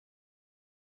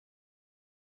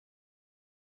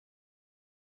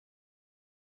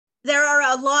There are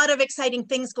a lot of exciting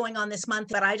things going on this month,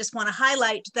 but I just want to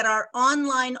highlight that our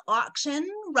online auction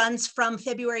runs from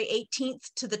February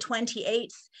 18th to the 28th,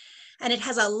 and it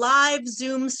has a live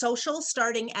Zoom social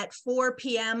starting at 4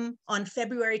 p.m. on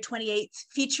February 28th,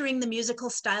 featuring the musical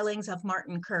stylings of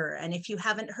Martin Kerr. And if you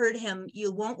haven't heard him,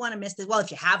 you won't want to miss this. Well,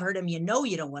 if you have heard him, you know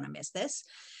you don't want to miss this,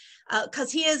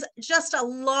 because he is just a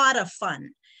lot of fun.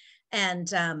 And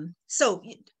so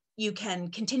you can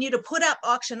continue to put up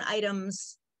auction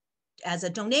items as a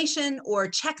donation or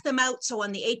check them out. So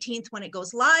on the 18th, when it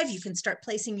goes live, you can start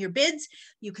placing your bids.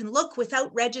 You can look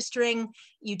without registering.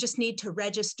 You just need to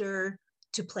register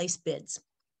to place bids,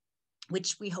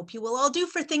 which we hope you will all do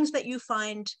for things that you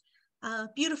find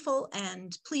beautiful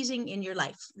and pleasing in your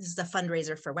life. This is a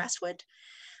fundraiser for Westwood.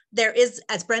 There is,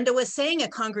 as Brenda was saying, a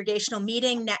congregational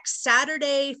meeting next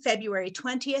Saturday, February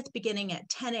 20th, beginning at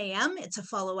 10 a.m. It's a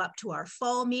follow-up to our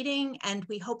fall meeting, and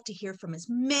we hope to hear from as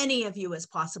many of you as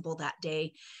possible that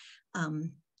day,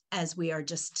 as we are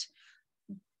just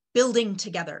building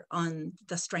together on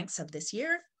the strengths of this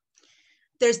year.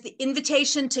 There's the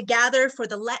invitation to gather for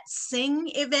the Let's Sing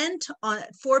event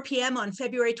at 4 p.m. on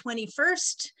February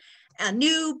 21st. A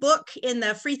new book in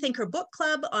the Freethinker Book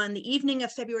Club on the evening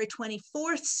of February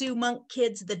 24th, Sue Monk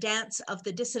Kids, The Dance of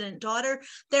the Dissident Daughter.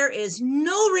 There is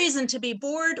no reason to be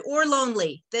bored or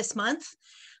lonely this month.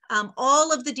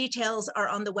 All of the details are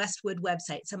on the Westwood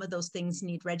website. Some of those things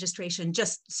need registration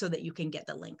just so that you can get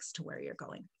the links to where you're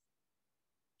going.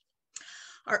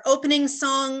 Our opening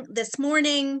song this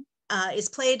morning is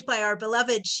played by our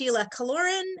beloved Sheila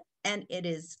Killoran, and it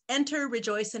is Enter,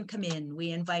 Rejoice, and Come In. We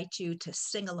invite you to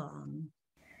sing along.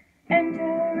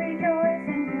 Enter, rejoice,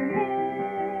 and come in.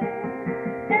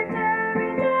 Enter,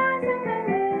 rejoice, and come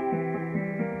in.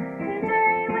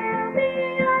 Today will be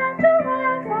a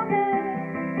delightful day.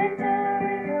 Enter,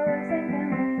 rejoice, and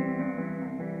come in.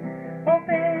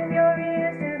 Open your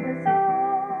ears to the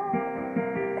song.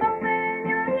 Open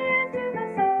your ears to the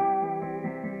song.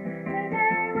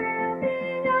 Today will be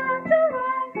a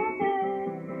delightful day.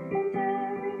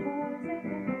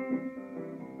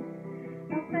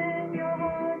 Open your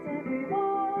hearts,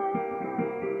 everyone.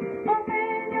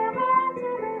 Open your hearts,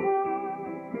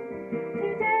 everyone.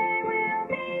 Today will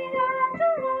be a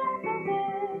delightful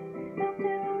day. Come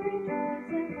to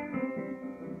rejoice and come in.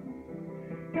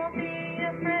 Don't be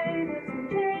afraid of some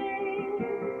change.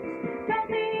 Don't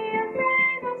be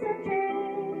afraid of some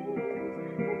change.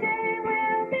 Today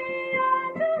will be a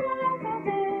delightful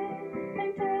day.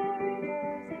 Enter,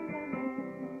 rejoice, and come in.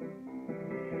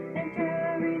 Enter,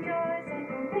 rejoice,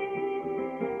 and come in.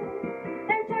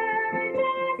 Enter,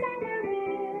 rejoice, and come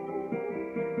in.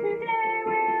 Today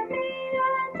will be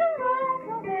a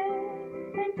delightful day.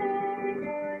 Enter,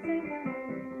 rejoice, and come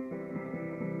in.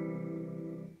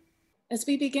 As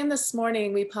we begin this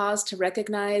morning, we pause to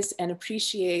recognize and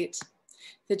appreciate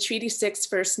the Treaty 6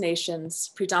 First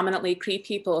Nations, predominantly Cree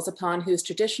peoples, upon whose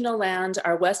traditional land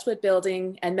our Westwood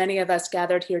building and many of us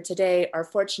gathered here today are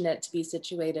fortunate to be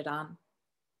situated on.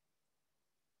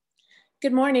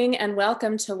 Good morning and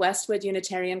welcome to Westwood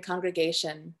Unitarian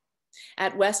Congregation.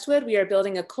 At Westwood, we are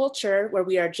building a culture where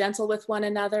we are gentle with one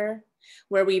another,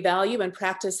 where we value and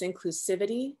practice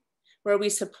inclusivity, where we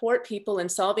support people in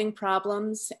solving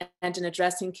problems and in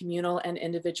addressing communal and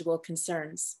individual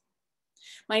concerns.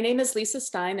 My name is Lisa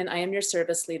Stein and I am your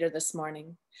service leader this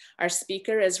morning. Our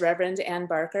speaker is Reverend Ann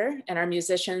Barker and our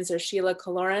musicians are Sheila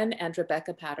Killoran and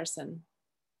Rebecca Patterson.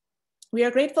 We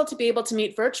are grateful to be able to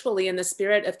meet virtually in the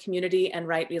spirit of community and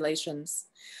right relations.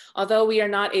 Although we are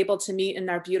not able to meet in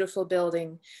our beautiful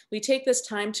building, we take this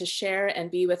time to share and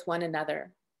be with one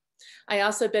another. I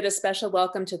also bid a special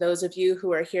welcome to those of you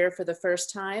who are here for the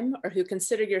first time or who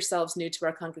consider yourselves new to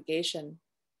our congregation.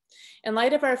 In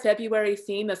light of our February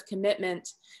theme of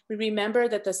commitment, we remember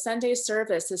that the Sunday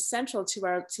service is central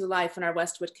to life in our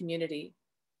Westwood community.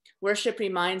 Worship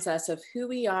reminds us of who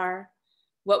we are,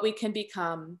 what we can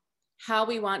become, how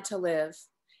we want to live,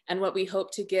 and what we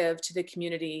hope to give to the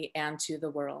community and to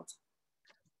the world.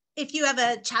 If you have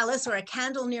a chalice or a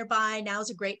candle nearby,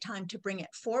 now's a great time to bring it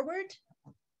forward.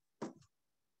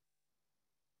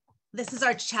 This is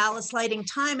our chalice lighting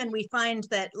time, and we find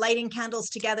that lighting candles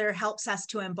together helps us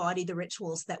to embody the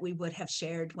rituals that we would have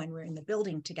shared when we're in the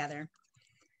building together.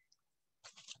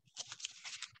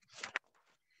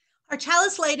 Our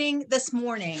chalice lighting this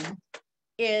morning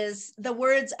is the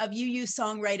words of UU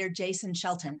songwriter Jason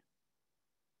Shelton.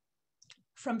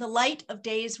 From the light of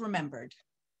days remembered,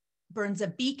 burns a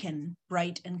beacon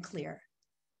bright and clear,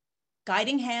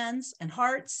 guiding hands and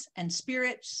hearts and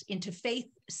spirits into faith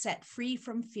set free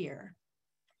from fear.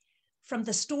 From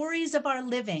the stories of our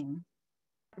living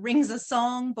rings a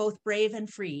song both brave and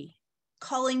free,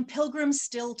 calling pilgrims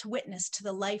still to witness to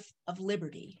the life of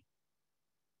liberty.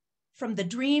 From the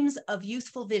dreams of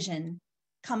youthful vision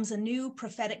comes a new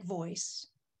prophetic voice,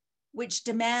 which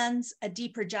demands a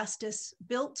deeper justice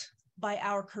built by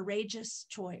our courageous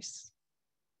choice.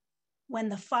 When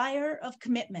the fire of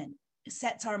commitment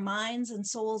sets our minds and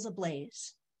souls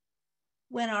ablaze,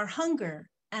 when our hunger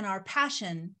and our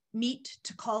passion meet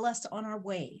to call us on our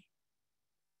way,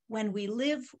 when we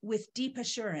live with deep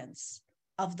assurance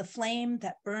of the flame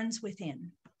that burns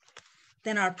within,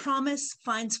 then our promise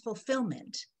finds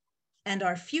fulfillment and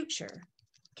our future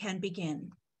can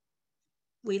begin.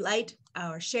 We light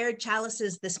our shared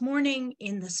chalices this morning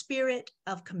in the spirit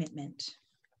of commitment.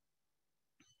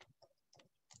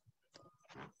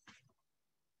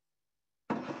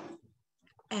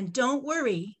 And don't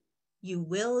worry, you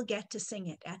will get to sing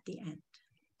it at the end.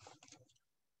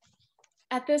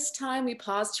 At this time, we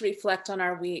pause to reflect on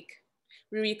our week.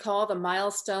 We recall the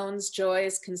milestones,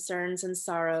 joys, concerns, and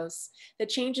sorrows, the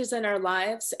changes in our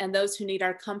lives, and those who need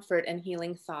our comfort and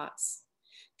healing thoughts.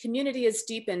 Community is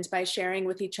deepened by sharing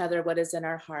with each other what is in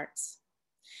our hearts.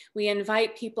 We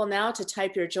invite people now to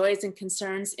type your joys and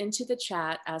concerns into the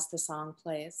chat as the song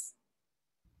plays.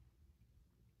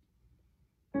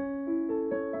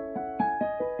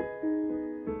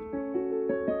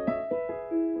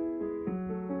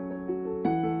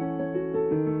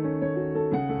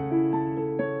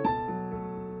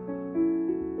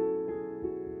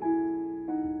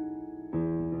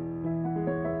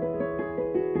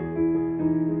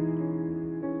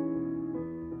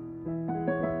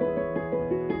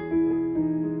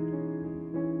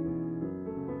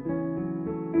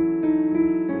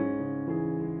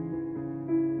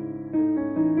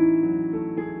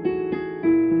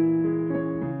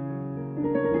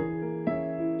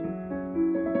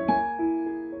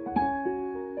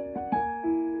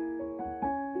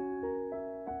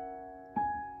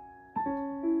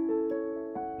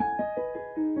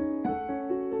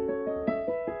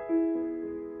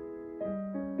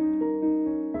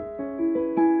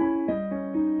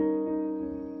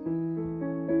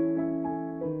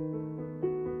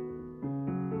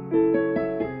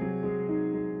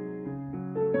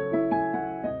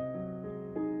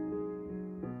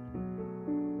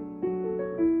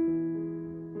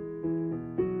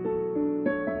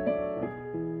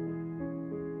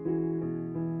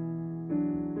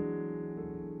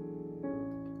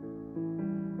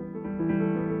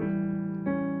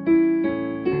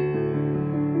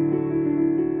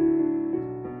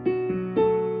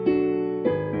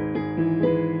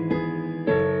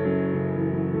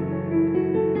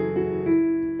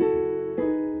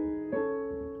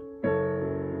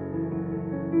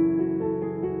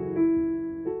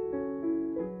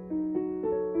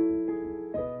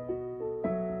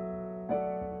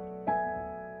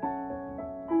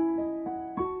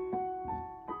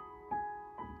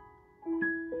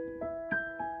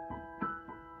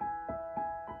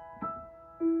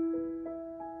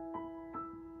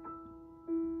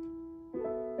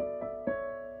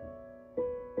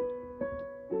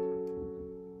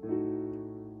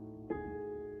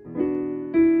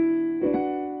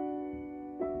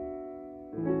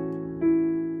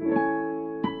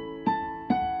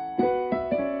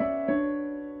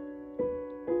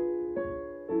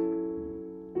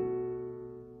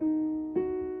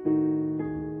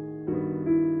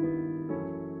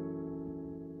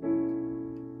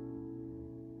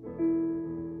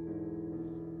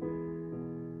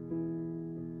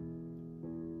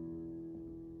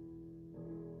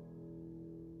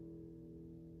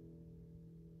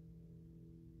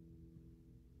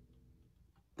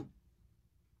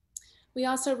 We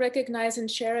also recognize and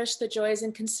cherish the joys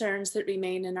and concerns that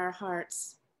remain in our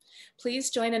hearts. Please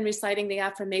join in reciting the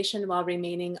affirmation while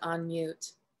remaining on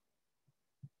mute.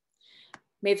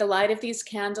 May the light of these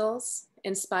candles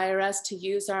inspire us to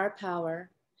use our power,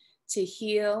 to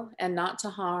heal and not to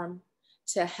harm,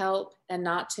 to help and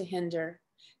not to hinder,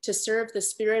 to serve the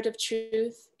spirit of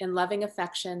truth in loving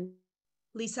affection.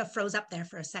 Lisa froze up there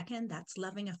for a second. That's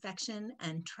loving affection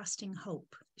and trusting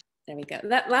hope. There we go.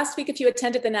 Last week, if you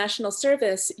attended the national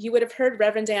service, you would have heard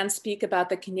Reverend Ann speak about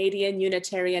the Canadian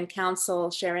Unitarian Council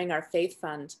Sharing Our Faith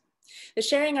Fund. The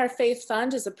Sharing Our Faith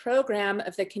Fund is a program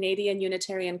of the Canadian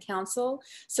Unitarian Council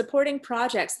supporting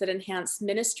projects that enhance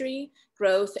ministry,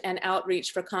 growth, and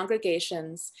outreach for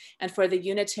congregations and for the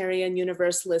Unitarian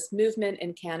Universalist movement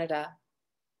in Canada.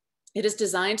 It is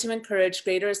designed to encourage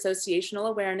greater associational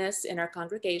awareness in our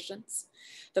congregations,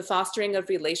 the fostering of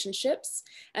relationships,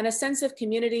 and a sense of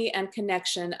community and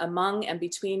connection among and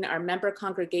between our member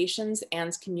congregations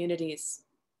and communities.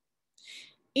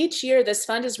 Each year, this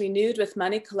fund is renewed with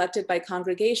money collected by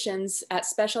congregations at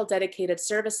special dedicated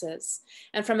services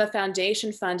and from a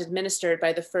foundation fund administered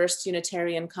by the First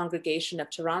Unitarian Congregation of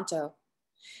Toronto.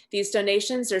 These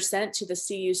donations are sent to the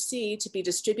CUC to be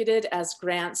distributed as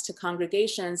grants to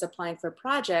congregations applying for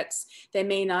projects they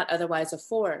may not otherwise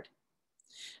afford.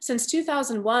 Since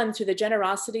 2001, through the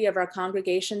generosity of our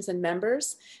congregations and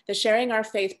members, the Sharing Our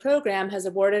Faith program has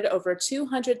awarded over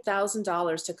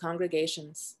 $200,000 to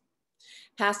congregations.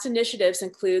 Past initiatives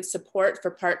include support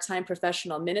for part-time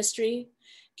professional ministry,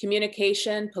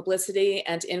 communication, publicity,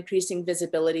 and increasing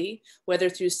visibility, whether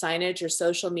through signage or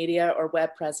social media or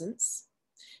web presence.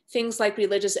 Things like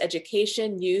religious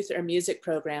education, youth, or music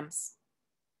programs.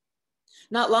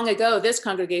 Not long ago, this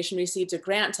congregation received a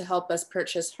grant to help us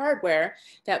purchase hardware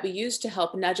that we used to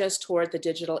help nudge us toward the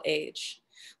digital age.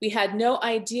 We had no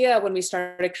idea when we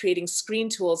started creating screen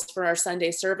tools for our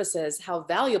Sunday services how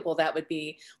valuable that would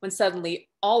be when suddenly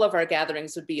all of our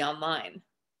gatherings would be online.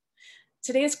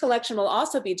 Today's collection will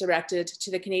also be directed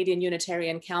to the Canadian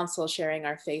Unitarian Council Sharing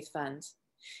Our Faith Fund.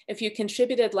 If you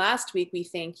contributed last week, we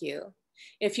thank you.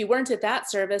 If you weren't at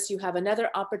that service, you have another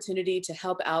opportunity to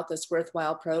help out this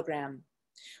worthwhile program.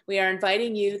 We are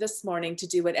inviting you this morning to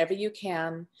do whatever you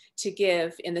can to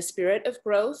give in the spirit of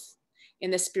growth,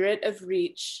 in the spirit of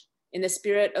reach, in the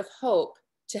spirit of hope,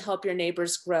 to help your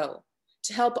neighbors grow,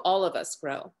 to help all of us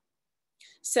grow.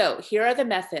 So here are the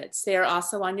methods. They are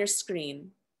also on your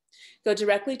screen. Go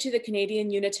directly to the Canadian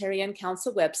Unitarian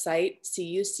Council website,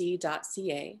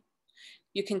 cuc.ca.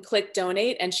 You can click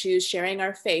donate and choose Sharing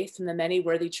Our Faith from the many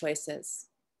worthy choices.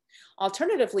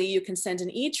 Alternatively, you can send an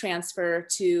e-transfer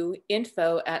to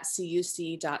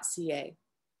info@cuc.ca.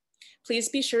 Please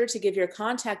be sure to give your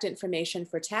contact information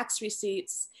for tax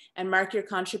receipts and mark your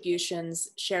contributions,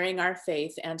 Sharing Our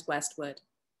Faith and Westwood.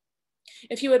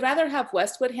 If you would rather have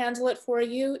Westwood handle it for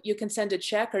you, you can send a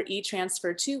check or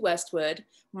e-transfer to Westwood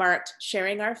marked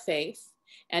Sharing Our Faith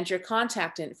and your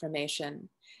contact information,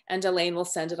 and Elaine will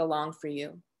send it along for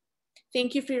you.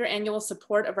 Thank you for your annual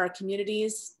support of our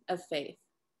communities of faith.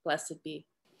 Blessed be.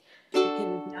 You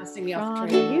can now sing me off the From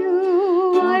train.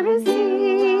 you I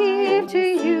receive, to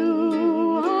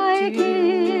you I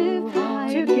give,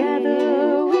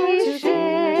 together we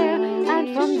share,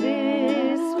 and from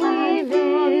this we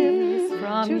live.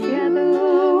 From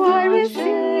together I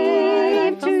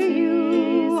receive, to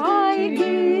you I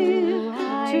give,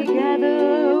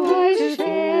 together we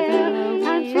share,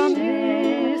 and from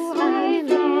this we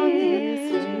live.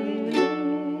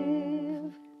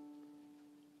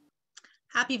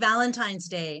 Happy Valentine's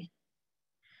Day.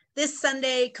 This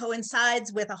Sunday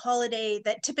coincides with a holiday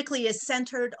that typically is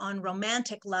centered on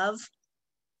romantic love,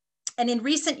 and in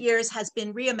recent years has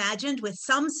been reimagined with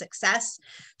some success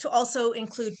to also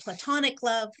include platonic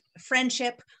love,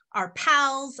 friendship, our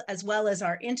pals, as well as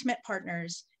our intimate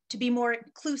partners, to be more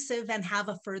inclusive and have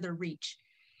a further reach.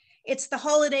 It's the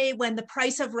holiday when the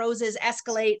price of roses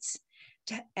escalates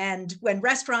and when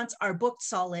restaurants are booked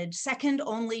solid, second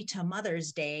only to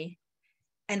Mother's Day,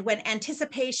 and when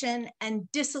anticipation and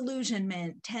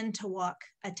disillusionment tend to walk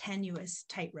a tenuous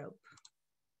tightrope.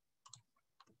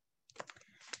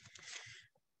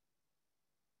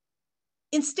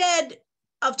 Instead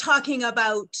of talking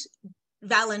about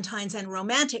Valentine's and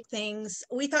romantic things,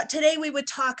 we thought today we would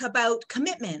talk about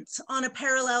commitments on a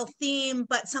parallel theme,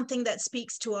 but something that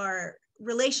speaks to our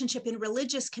relationship in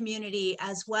religious community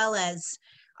as well as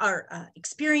our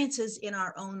experiences in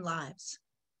our own lives.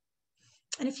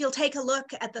 And if you'll take a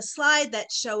look at the slide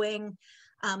that's showing,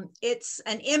 it's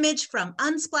an image from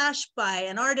Unsplash by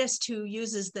an artist who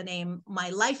uses the name My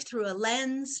Life Through a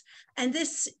Lens. And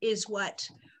this is what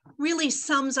really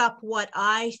sums up what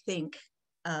I think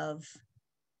of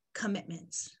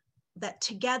commitments, that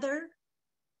together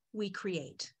we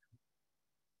create.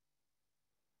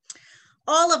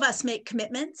 All of us make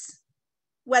commitments,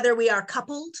 whether we are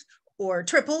coupled or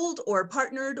tripled or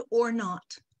partnered or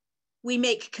not. We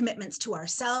make commitments to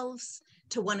ourselves,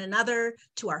 to one another,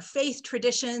 to our faith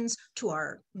traditions, to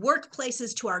our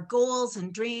workplaces, to our goals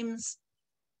and dreams,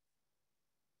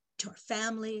 to our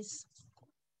families.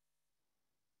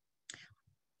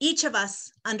 Each of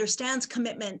us understands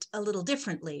commitment a little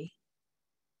differently.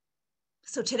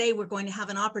 So today we're going to have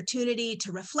an opportunity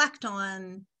to reflect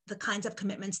on the kinds of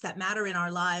commitments that matter in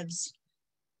our lives,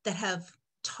 that have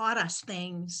taught us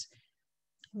things,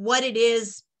 what it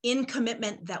is in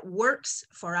commitment that works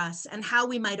for us, and how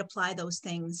we might apply those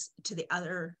things to the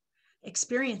other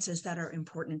experiences that are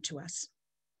important to us.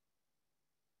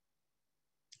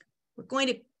 We're going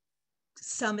to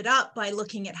sum it up by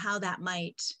looking at how that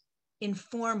might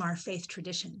inform our faith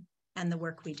tradition and the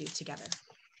work we do together.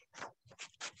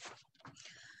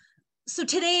 So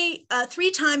today,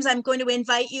 3 times I'm going to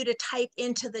invite you to type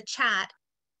into the chat.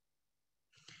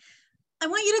 I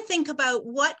want you to think about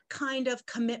what kind of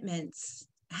commitments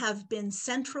have been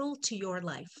central to your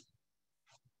life.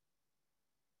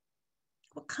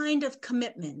 What kind of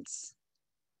commitments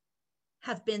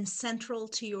have been central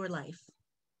to your life?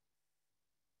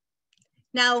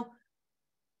 Now,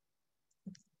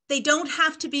 they don't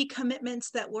have to be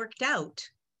commitments that worked out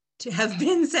to have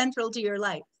been central to your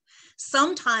life.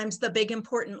 Sometimes the big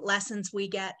important lessons we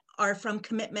get are from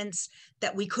commitments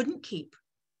that we couldn't keep,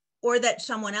 or that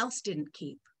someone else didn't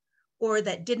keep, or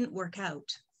that didn't work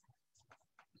out.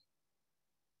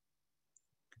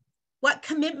 What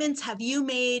commitments have you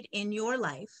made in your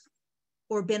life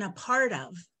or been a part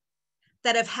of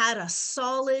that have had a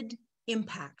solid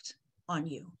impact on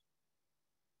you?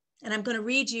 And I'm going to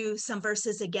read you some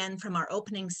verses again from our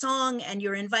opening song, and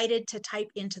you're invited to type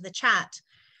into the chat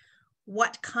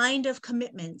what kind of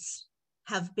commitments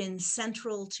have been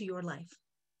central to your life.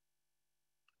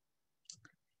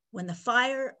 When the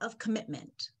fire of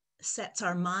commitment sets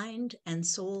our mind and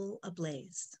soul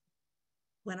ablaze,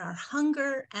 when our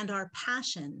hunger and our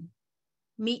passion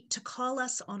meet to call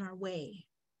us on our way,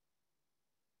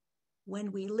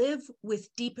 when we live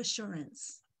with deep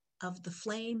assurance of the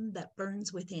flame that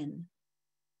burns within,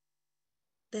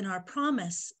 then our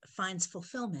promise finds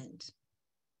fulfillment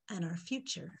and our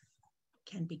future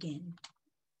can begin.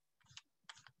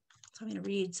 So I'm going to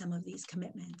read some of these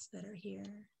commitments that are here.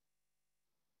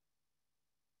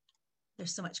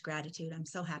 There's so much gratitude. I'm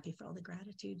so happy for all the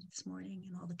gratitude this morning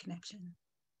and all the connection.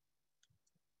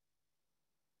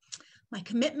 My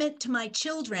commitment to my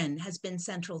children has been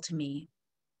central to me.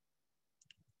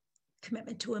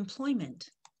 Commitment to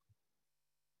employment.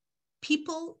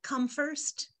 People come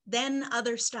first, then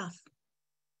other stuff.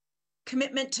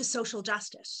 Commitment to social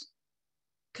justice.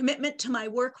 Commitment to my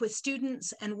work with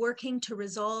students and working to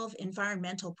resolve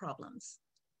environmental problems.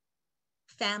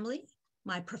 Family,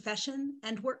 my profession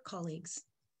and work colleagues.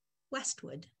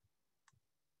 Westwood.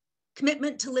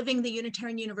 Commitment to living the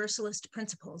Unitarian Universalist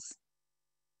principles.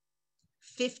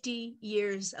 50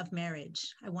 years of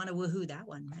marriage. I want to woohoo that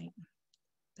one, right?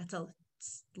 That's a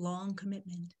long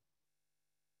commitment.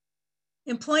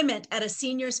 Employment at a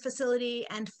seniors facility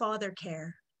and father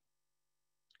care.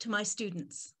 To my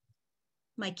students,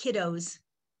 my kiddos.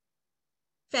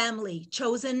 Family,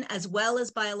 chosen as well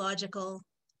as biological.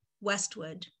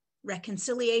 Westwood.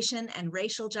 Reconciliation and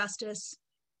racial justice.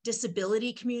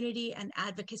 Disability community and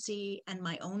advocacy, and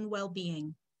my own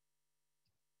well-being.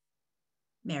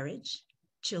 Marriage,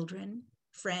 children,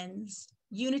 friends,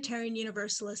 Unitarian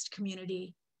Universalist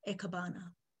community, Ekabana.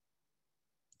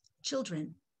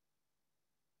 Children,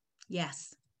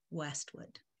 yes,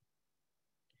 Westwood.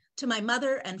 To my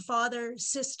mother and father,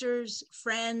 sisters,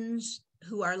 friends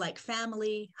who are like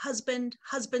family, husband,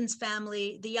 husband's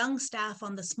family, the young staff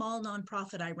on the small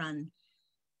nonprofit I run,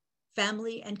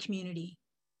 family and community.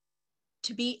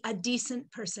 To be a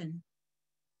decent person,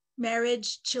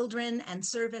 marriage, children, and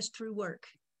service through work.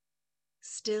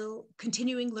 Still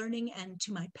continuing learning, and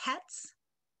to my pets,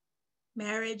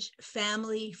 marriage,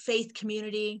 family, faith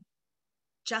community,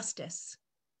 justice.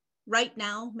 Right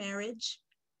now, marriage,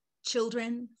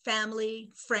 children,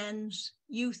 family, friends,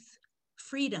 youth,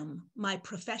 freedom, my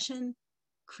profession,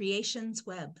 creation's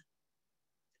web.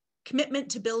 Commitment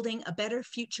to building a better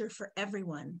future for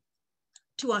everyone,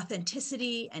 to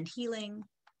authenticity and healing,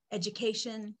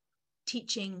 education,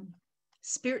 teaching,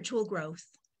 spiritual growth.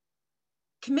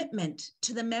 Commitment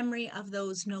to the memory of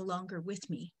those no longer with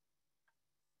me.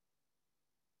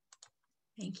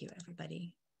 Thank you,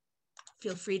 everybody.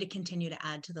 Feel free to continue to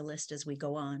add to the list as we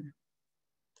go on.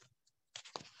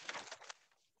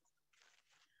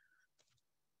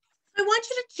 I want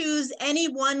you to choose any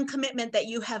one commitment that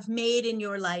you have made in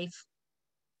your life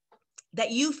that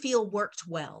you feel worked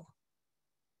well.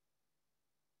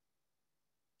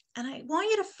 And I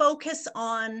want you to focus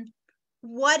on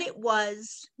what it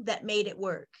was that made it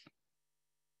work.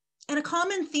 And a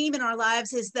common theme in our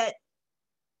lives is that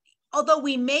although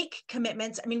we make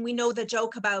commitments, I mean, we know the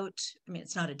joke about, I mean,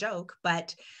 it's not a joke,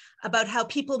 but about how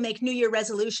people make New Year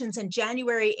resolutions, and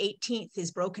January 18th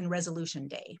is Broken Resolution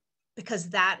Day, because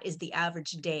that is the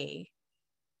average day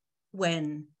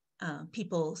when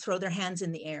people throw their hands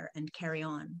in the air and carry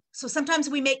on. So sometimes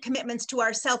we make commitments to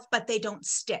ourselves, but they don't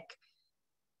stick.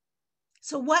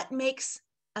 So what makes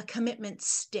a commitment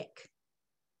stick,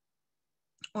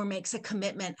 or makes a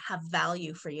commitment have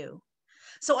value for you?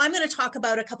 So I'm going to talk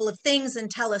about a couple of things and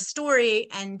tell a story,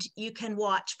 and you can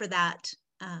watch for that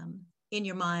in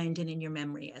your mind and in your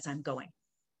memory as I'm going.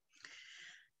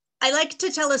 I like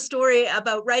to tell a story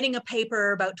about writing a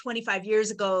paper about 25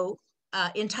 years ago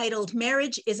entitled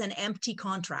 "Marriage is an Empty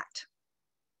Contract."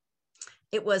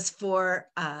 It was for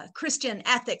a Christian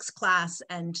ethics class,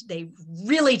 and they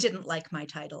really didn't like my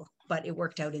title, but it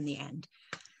worked out in the end.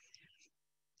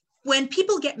 When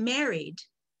people get married,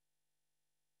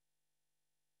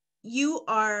 you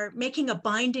are making a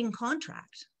binding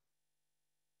contract.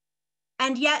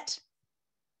 And yet,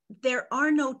 there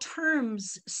are no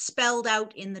terms spelled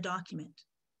out in the document.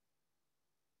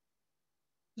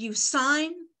 You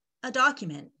sign a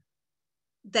document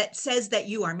that says that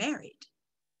you are married,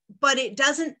 but it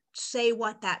doesn't say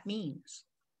what that means.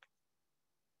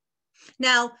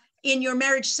 Now, in your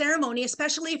marriage ceremony,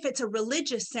 especially if it's a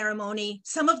religious ceremony,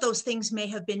 some of those things may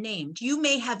have been named. You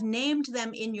may have named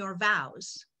them in your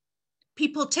vows.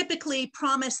 People typically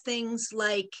promise things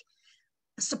like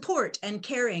support and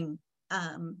caring.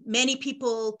 Many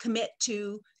people commit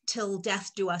to "till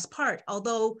death do us part,"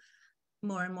 although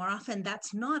more and more often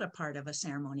that's not a part of a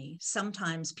ceremony.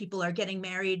 Sometimes people are getting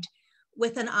married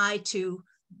with an eye to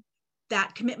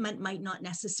that commitment might not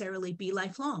necessarily be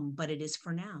lifelong, but it is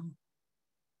for now.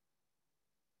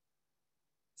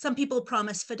 Some people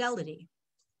promise fidelity.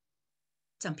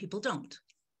 Some people don't.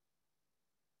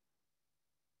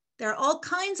 There are all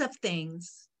kinds of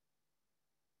things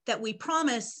that we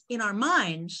promise in our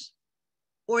minds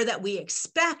or that we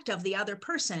expect of the other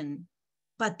person,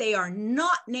 but they are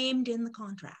not named in the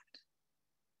contract.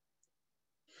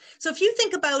 So if you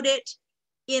think about it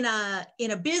in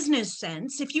a business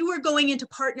sense, if you were going into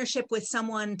partnership with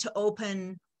someone to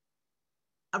open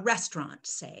a restaurant,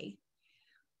 say,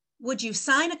 would you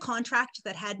sign a contract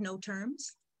that had no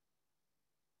terms?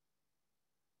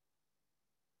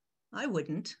 I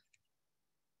wouldn't.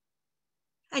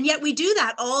 And yet we do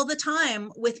that all the time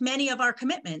with many of our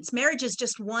commitments. Marriage is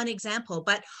just one example,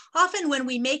 but often when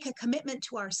we make a commitment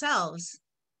to ourselves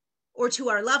or to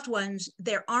our loved ones,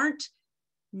 there aren't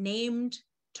named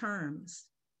terms.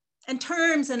 And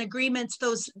terms and agreements,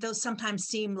 those sometimes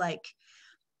seem like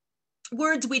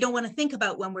words we don't want to think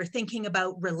about when we're thinking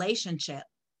about relationship.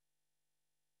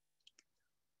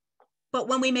 But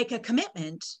when we make a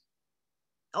commitment,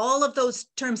 all of those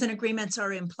terms and agreements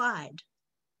are implied.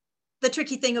 The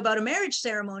tricky thing about a marriage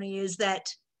ceremony is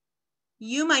that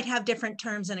you might have different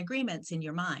terms and agreements in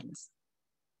your minds.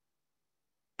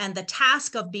 And the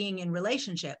task of being in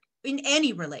relationship, in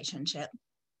any relationship,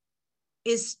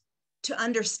 is to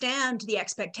understand the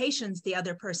expectations the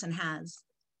other person has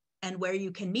and where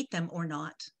you can meet them or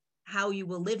not, how you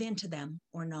will live into them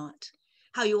or not,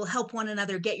 how you will help one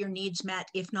another get your needs met,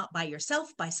 if not by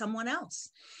yourself, by someone else.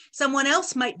 Someone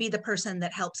else might be the person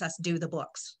that helps us do the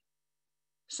books.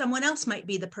 Someone else might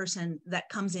be the person that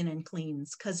comes in and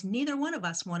cleans, because neither one of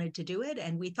us wanted to do it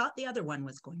and we thought the other one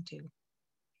was going to.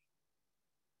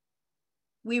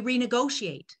 We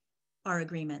renegotiate our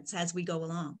agreements as we go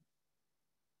along.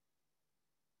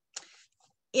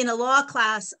 In a law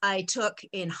class I took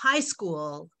in high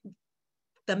school,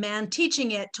 the man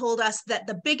teaching it told us that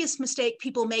the biggest mistake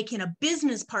people make in a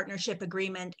business partnership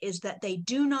agreement is that they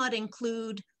do not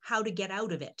include how to get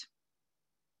out of it.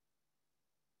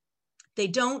 They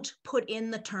don't put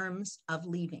in the terms of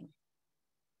leaving.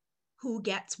 Who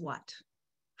gets what,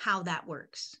 how that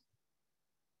works.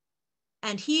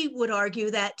 And he would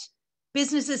argue that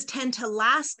businesses tend to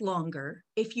last longer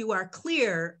if you are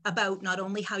clear about not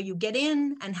only how you get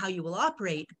in and how you will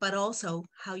operate, but also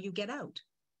how you get out.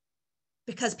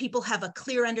 Because people have a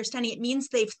clear understanding. It means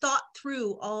they've thought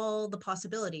through all the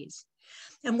possibilities.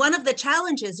 And one of the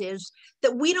challenges is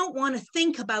that we don't want to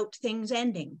think about things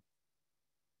ending.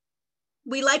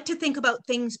 We like to think about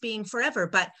things being forever,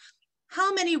 but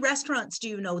how many restaurants do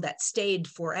you know that stayed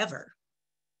forever?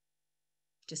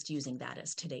 Just using that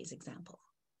as today's example.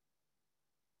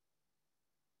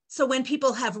 So when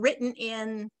people have written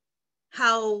in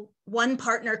how one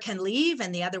partner can leave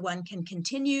and the other one can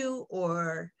continue,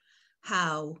 or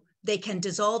how they can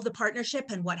dissolve the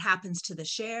partnership and what happens to the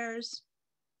shares,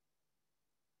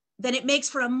 then it makes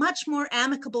for a much more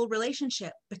amicable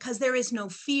relationship because there is no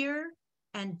fear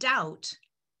and doubt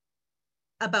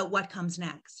about what comes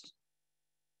next.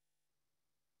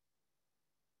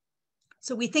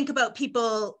 So we think about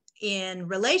people in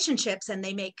relationships and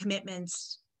they make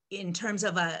commitments in terms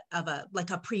of like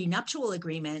a prenuptial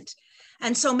agreement.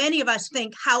 And so many of us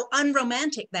think how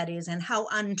unromantic that is and how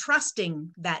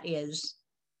untrusting that is.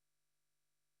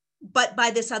 But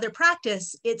by this other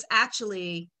practice, it's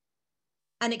actually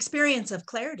an experience of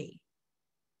clarity.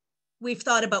 We've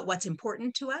thought about what's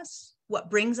important to us, what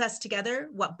brings us together,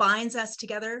 what binds us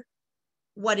together,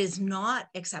 what is not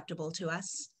acceptable to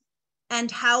us, and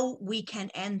how we can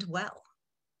end well.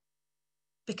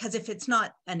 Because if it's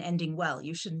not an ending well,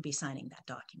 you shouldn't be signing that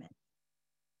document.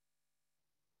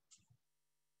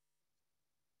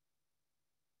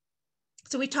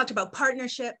 So we talked about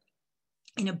partnership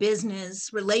in a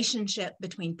business, relationship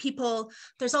between people.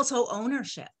 There's also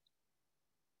ownership.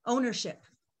 Ownership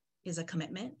is a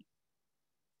commitment.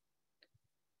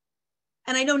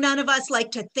 And I know none of us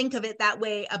like to think of it that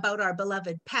way about our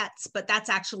beloved pets, but that's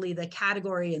actually the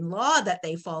category in law that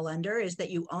they fall under, is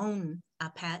that you own a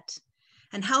pet.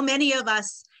 And how many of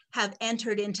us have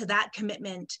entered into that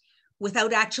commitment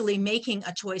without actually making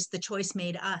a choice? The choice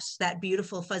made us. That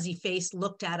beautiful fuzzy face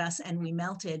looked at us and we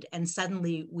melted, and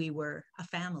suddenly we were a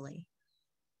family.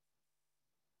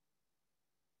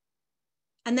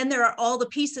 And then there are all the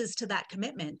pieces to that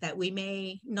commitment that we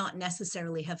may not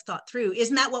necessarily have thought through.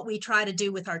 Isn't that what we try to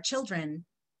do with our children?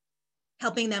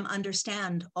 Helping them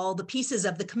understand all the pieces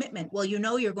of the commitment. Well, you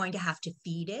know, you're going to have to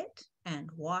feed it and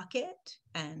walk it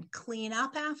and clean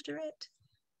up after it.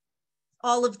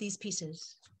 All of these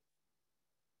pieces.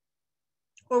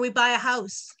 Or we buy a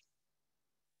house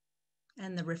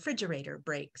and the refrigerator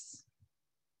breaks,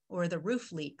 or the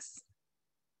roof leaks.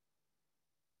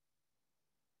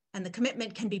 And the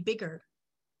commitment can be bigger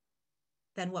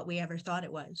than what we ever thought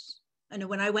it was. And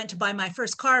when I went to buy my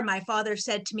first car, my father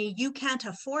said to me, "You can't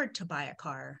afford to buy a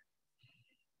car."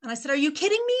 And I said, "Are you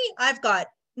kidding me? I've got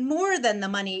more than the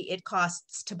money it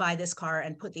costs to buy this car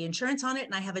and put the insurance on it,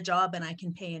 and I have a job and I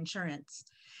can pay insurance."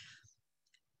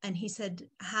 And he said,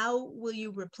 "How will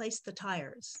you replace the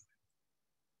tires?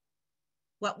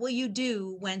 What will you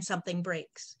do when something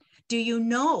breaks? Do you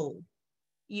know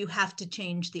you have to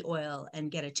change the oil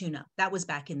and get a tune-up?" That was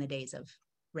back in the days of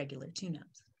regular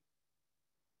tune-ups.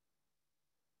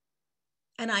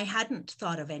 And I hadn't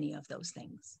thought of any of those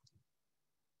things.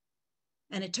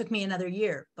 And it took me another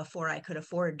year before I could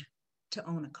afford to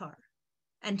own a car.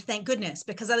 And thank goodness,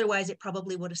 because otherwise it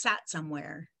probably would have sat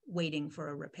somewhere waiting for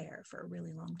a repair for a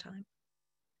really long time.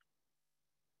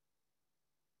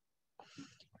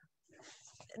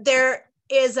 There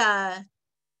is a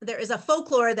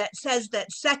folklore that says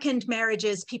that second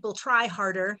marriages, people try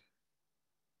harder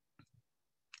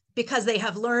because they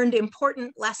have learned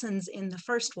important lessons in the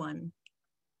first one.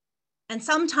 And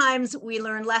sometimes we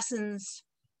learn lessons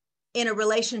in a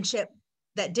relationship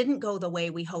that didn't go the way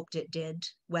we hoped it did,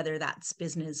 whether that's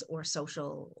business or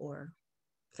social or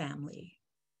family.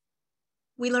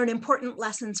 We learn important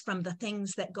lessons from the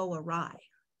things that go awry.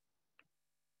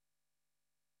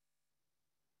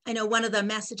 I know one of the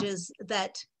messages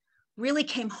that really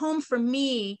came home for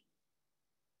me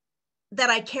that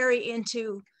I carry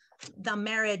into the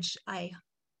marriage I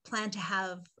plan to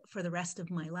have for the rest of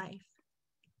my life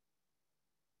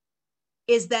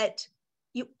is that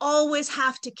you always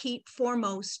have to keep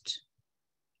foremost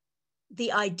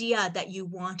the idea that you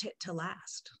want it to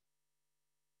last.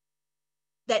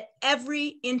 That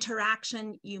every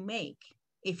interaction you make,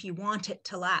 if you want it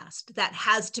to last, that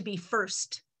has to be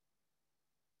first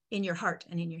in your heart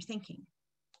and in your thinking.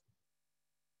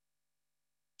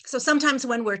 So sometimes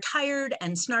when we're tired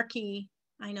and snarky,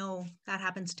 I know that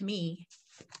happens to me,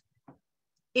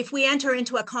 if we enter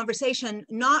into a conversation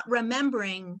not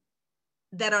remembering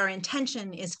that our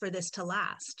intention is for this to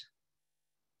last,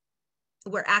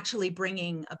 we're actually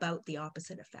bringing about the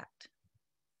opposite effect.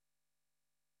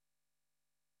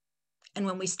 And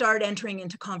when we start entering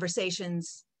into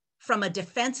conversations from a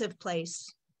defensive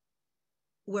place,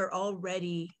 we're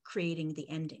already creating the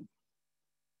ending.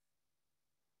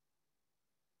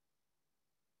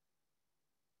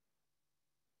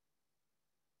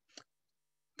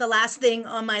 The last thing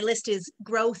on my list is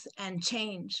growth and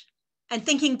change. And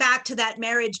thinking back to that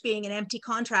marriage being an empty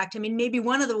contract, I mean, maybe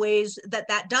one of the ways that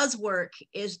that does work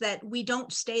is that we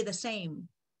don't stay the same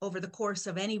over the course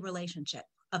of any relationship,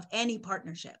 of any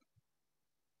partnership.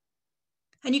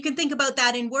 And you can think about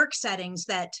that in work settings,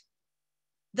 that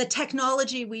the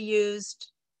technology we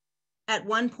used at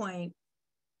one point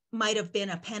might have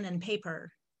been a pen and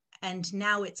paper, and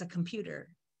now it's a computer,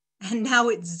 and now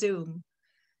it's Zoom.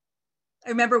 I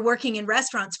remember working in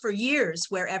restaurants for years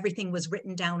where everything was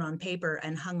written down on paper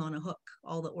and hung on a hook,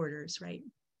 all the orders, right?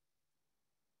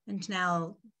 And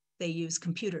now they use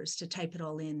computers to type it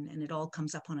all in, and it all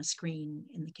comes up on a screen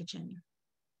in the kitchen.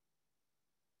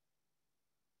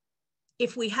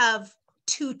 If we have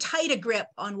too tight a grip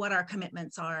on what our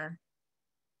commitments are,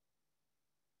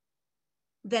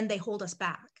 then they hold us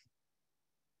back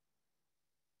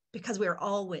because we're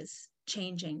always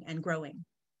changing and growing.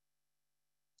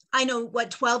 I know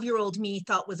what 12-year-old me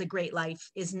thought was a great life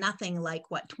is nothing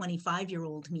like what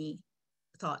 25-year-old me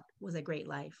thought was a great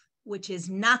life, which is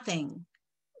nothing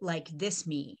like this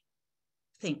me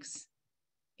thinks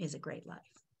is a great life.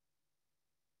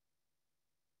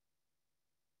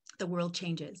 The world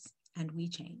changes and we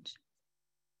change.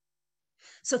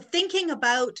 So thinking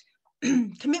about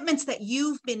commitments that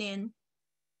you've been in,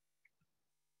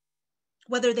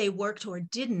 whether they worked or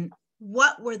didn't,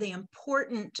 what were the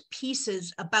important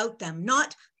pieces about them?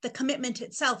 Not the commitment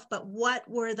itself, but what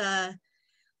were the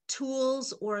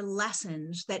tools or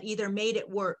lessons that either made it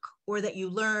work or that you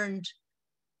learned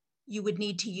you would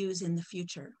need to use in the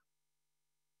future?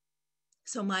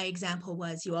 So my example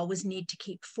was, you always need to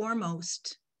keep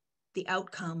foremost the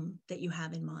outcome that you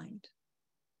have in mind.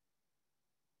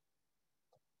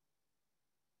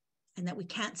 And that we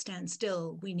can't stand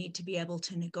still. We need to be able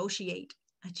to negotiate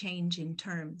a change in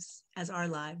terms as our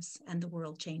lives and the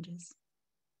world changes.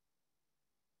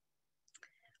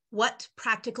 What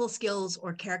practical skills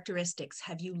or characteristics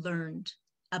have you learned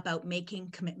about making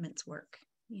commitments work?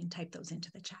 You can type those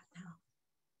into the chat now.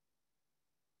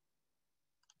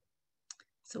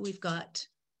 So we've got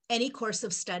any course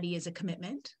of study is a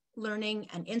commitment. Learning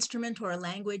an instrument or a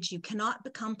language, you cannot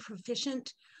become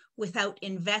proficient without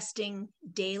investing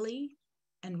daily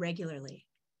and regularly,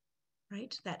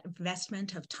 right? That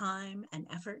investment of time and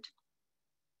effort.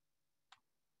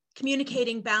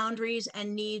 Communicating boundaries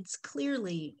and needs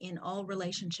clearly in all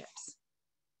relationships.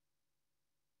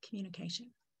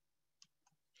 Communication.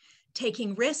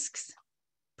 Taking risks,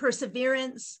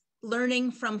 perseverance,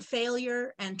 learning from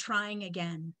failure and trying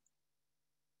again.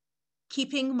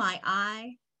 Keeping my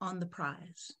eye on the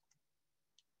prize.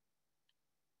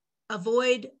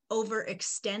 Avoid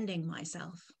overextending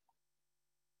myself.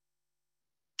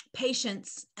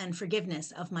 Patience and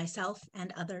forgiveness of myself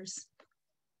and others.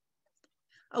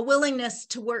 A willingness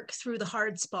to work through the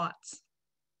hard spots.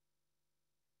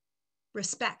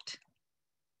 Respect,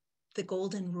 the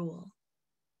golden rule.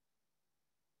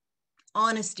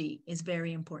 Honesty is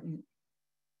very important.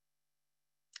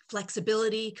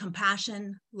 Flexibility,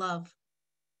 compassion, love.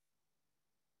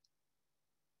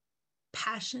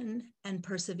 Passion and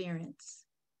perseverance.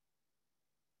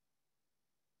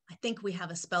 I think we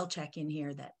have a spell check in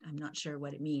here that I'm not sure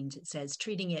what it means. It says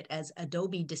treating it as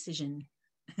Adobe decision.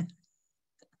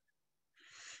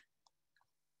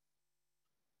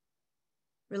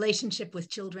 Relationship with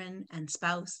children and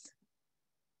spouse.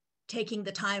 Taking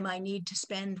the time I need to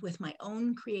spend with my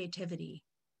own creativity.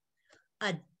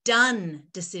 A done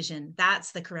decision.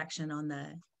 That's the correction on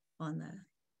the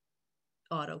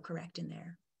autocorrect in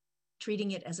there.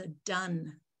 Treating it as a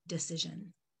done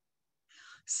decision.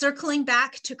 Circling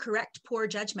back to correct poor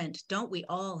judgment. Don't we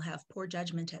all have poor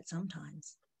judgment at some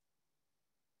times?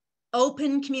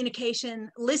 Open communication,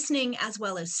 listening as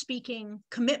well as speaking,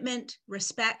 commitment,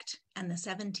 respect, and the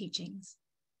 7 teachings.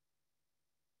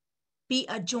 Be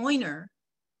a joiner,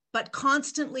 but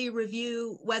constantly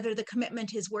review whether the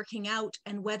commitment is working out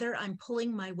and whether I'm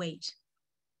pulling my weight.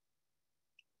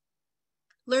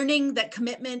 Learning that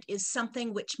commitment is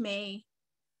something which may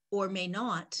or may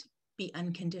not be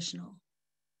unconditional,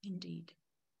 indeed.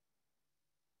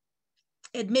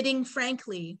 Admitting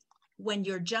frankly when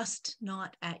you're just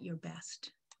not at your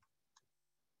best.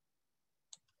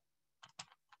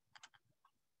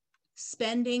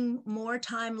 Spending more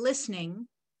time listening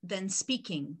than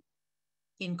speaking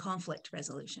in conflict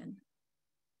resolution.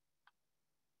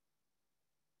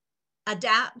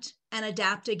 Adapt and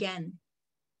adapt again.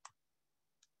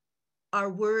 Our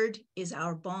word is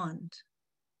our bond.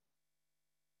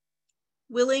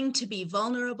 Willing to be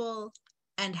vulnerable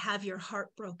and have your heart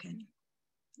broken.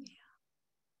 Yeah.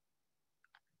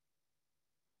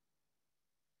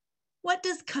 What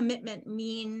does commitment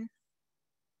mean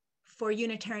for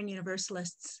Unitarian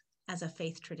Universalists as a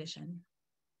faith tradition?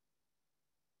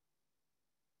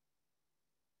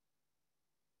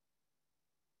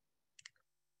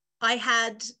 I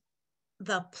had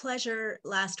the pleasure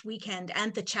last weekend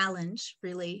and the challenge,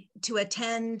 really, to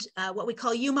attend what we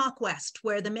call UMOC West,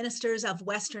 where the ministers of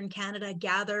Western Canada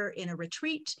gather in a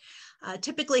retreat,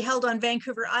 typically held on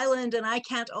Vancouver Island, and I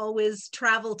can't always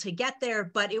travel to get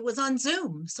there, but it was on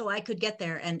Zoom, so I could get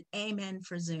there, and amen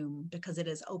for Zoom, because it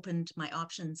has opened my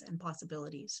options and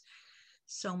possibilities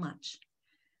so much.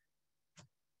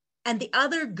 And the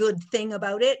other good thing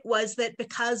about it was that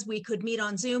because we could meet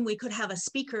on Zoom, we could have a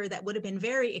speaker that would have been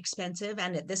very expensive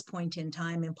and at this point in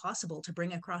time, impossible to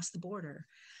bring across the border.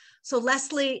 So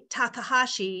Leslie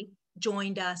Takahashi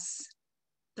joined us,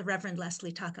 the Reverend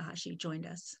Leslie Takahashi joined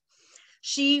us.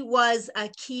 She was a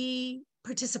key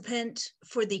participant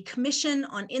for the Commission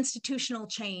on Institutional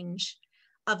Change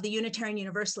of the Unitarian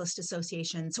Universalist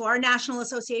Association. So our national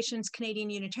association is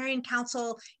Canadian Unitarian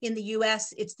Council. In the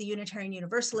US, it's the Unitarian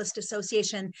Universalist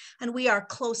Association, and we are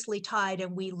closely tied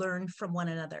and we learn from one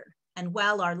another. And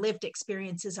while our lived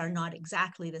experiences are not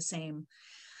exactly the same,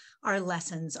 our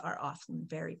lessons are often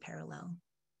very parallel.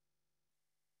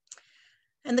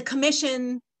 And the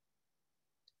commission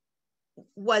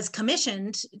was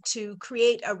commissioned to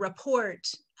create a report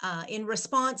in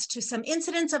response to some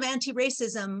incidents of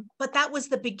anti-racism, but that was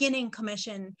the beginning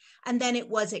commission, and then it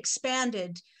was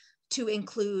expanded to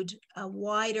include a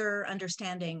wider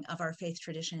understanding of our faith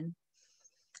tradition.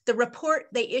 The report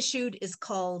they issued is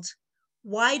called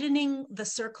Widening the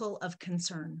Circle of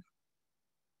Concern.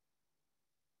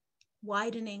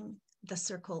 Widening the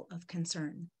Circle of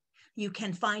Concern. You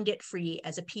can find it free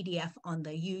as a PDF on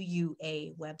the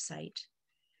UUA website.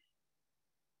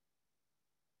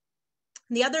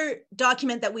 The other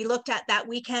document that we looked at that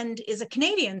weekend is a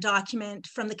Canadian document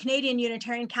from the Canadian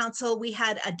Unitarian Council. We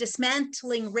had a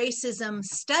dismantling racism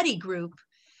study group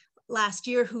last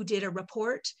year who did a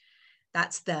report.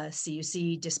 That's the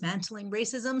CUC Dismantling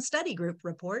Racism Study Group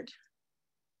report,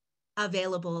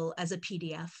 available as a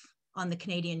PDF on the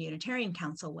Canadian Unitarian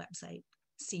Council website,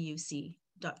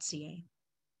 cuc.ca.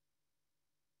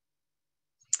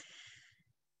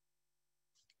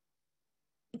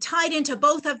 Tied into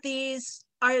both of these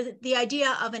are the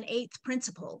idea of an eighth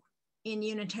principle in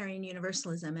Unitarian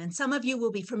Universalism. And some of you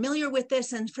will be familiar with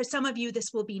this, and for some of you,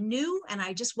 this will be new, and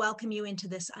I just welcome you into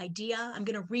this idea. I'm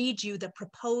going to read you the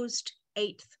proposed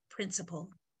eighth principle.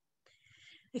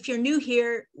 If you're new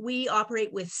here, we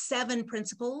operate with 7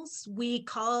 principles. We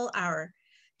call our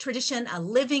tradition a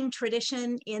living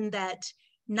tradition in that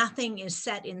nothing is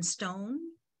set in stone.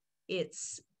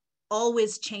 It's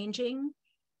always changing.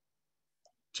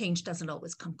 Change doesn't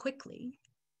always come quickly.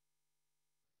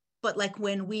 But like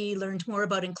when we learned more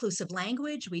about inclusive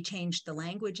language, we changed the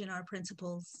language in our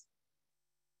principles.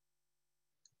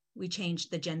 We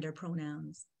changed the gender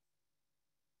pronouns.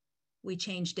 We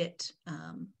changed it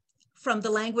from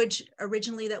the language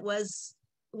originally that was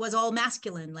all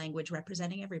masculine language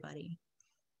representing everybody.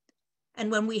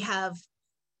 And when we have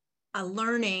a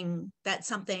learning that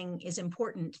something is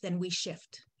important, then we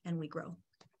shift and we grow.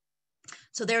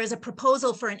 So there is a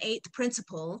proposal for an 8th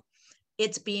principle.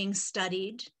 It's being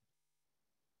studied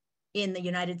in the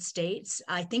United States.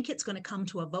 I think it's going to come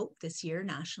to a vote this year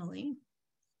nationally.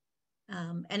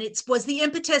 And it was the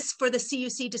impetus for the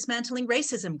CUC Dismantling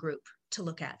Racism group to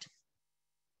look at.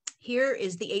 Here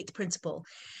is the 8th principle.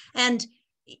 And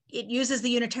it uses the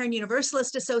Unitarian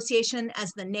Universalist Association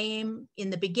as the name in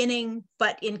the beginning,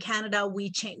 but in Canada,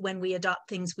 when we adopt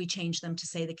things, we change them to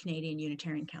say the Canadian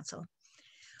Unitarian Council.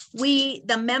 We,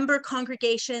 the member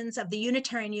congregations of the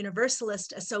Unitarian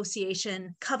Universalist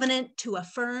Association, covenant to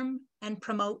affirm and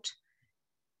promote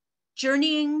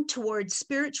journeying towards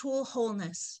spiritual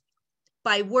wholeness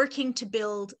by working to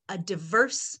build a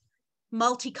diverse,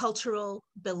 multicultural,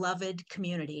 beloved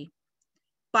community,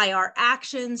 by our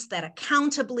actions that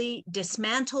accountably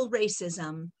dismantle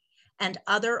racism and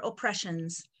other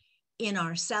oppressions in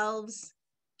ourselves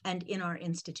and in our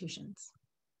institutions.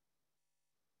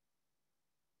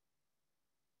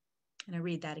 And I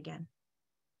read that again.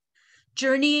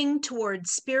 Journeying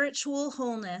towards spiritual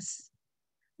wholeness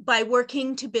by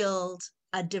working to build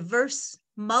a diverse,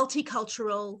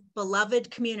 multicultural, beloved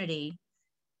community,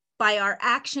 by our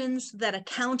actions that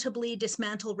accountably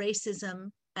dismantle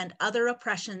racism and other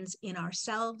oppressions in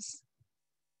ourselves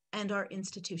and our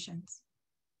institutions.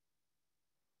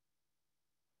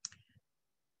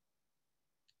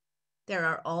 There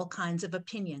are all kinds of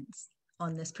opinions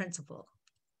on this principle.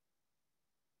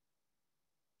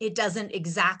 It doesn't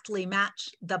exactly match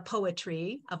the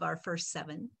poetry of our first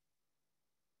 7.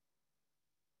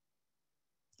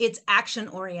 It's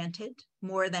action-oriented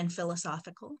more than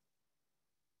philosophical.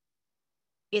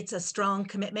 It's a strong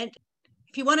commitment.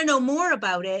 If you want to know more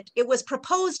about it, it was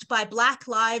proposed by Black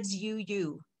Lives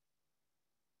UU.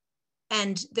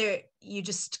 And there, you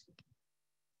just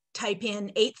type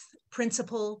in 8th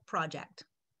principle project.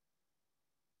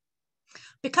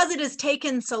 Because it has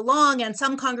taken so long and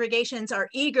some congregations are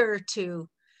eager to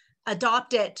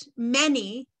adopt it,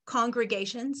 many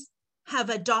congregations have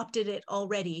adopted it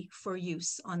already for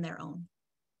use on their own.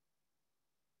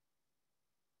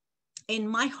 In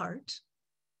my heart,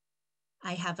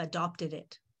 I have adopted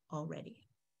it already.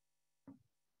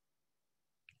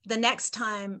 The next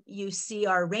time you see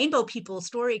our Rainbow People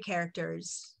story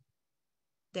characters,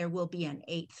 there will be an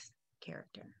 8th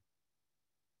character.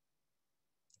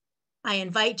 I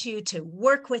invite you to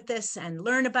work with this and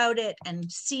learn about it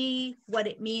and see what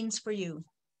it means for you.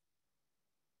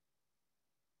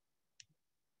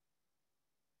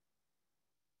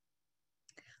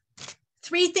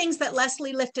 Three things that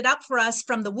Leslie lifted up for us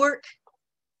from the work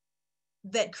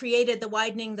that created the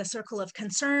Widening the Circle of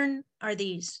Concern are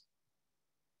these: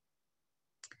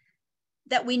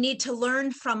 that we need to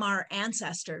learn from our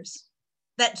ancestors,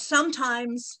 that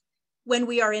sometimes when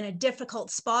we are in a difficult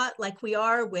spot, like we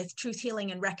are with truth,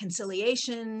 healing, and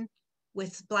reconciliation,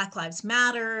 with Black Lives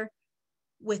Matter,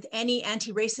 with any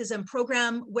anti-racism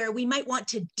program where we might want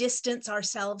to distance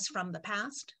ourselves from the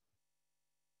past,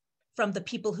 from the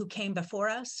people who came before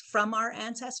us, from our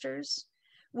ancestors.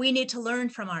 We need to learn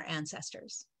from our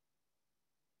ancestors.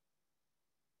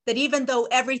 That even though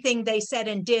everything they said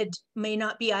and did may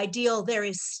not be ideal, there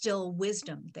is still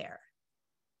wisdom there.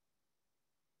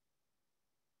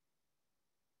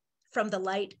 From the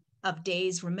light of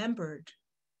days remembered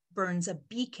burns a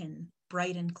beacon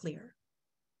bright and clear,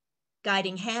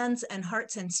 guiding hands and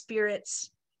hearts and spirits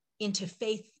into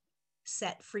faith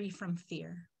set free from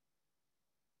fear.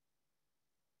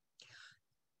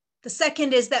 The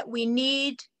second is that we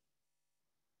need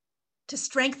to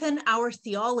strengthen our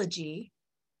theology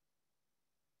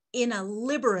in a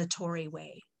liberatory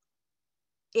way.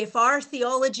 If our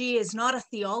theology is not a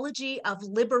theology of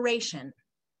liberation,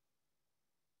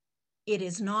 it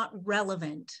is not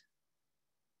relevant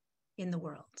in the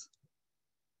world.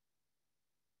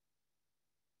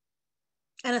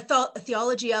 And a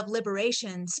theology of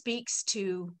liberation speaks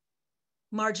to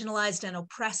marginalized and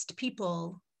oppressed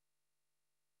people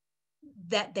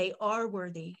that they are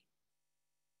worthy,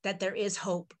 that there is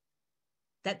hope,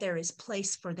 that there is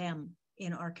place for them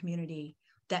in our community,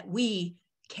 that we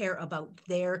care about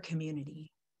their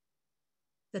community,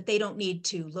 that they don't need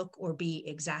to look or be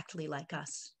exactly like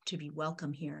us to be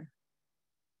welcome here.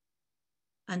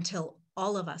 Until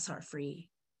all of us are free,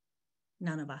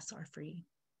 none of us are free.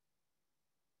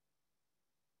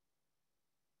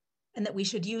 And that we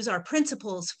should use our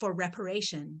principles for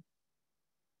reparation,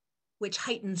 which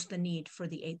heightens the need for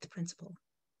the eighth principle.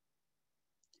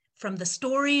 From the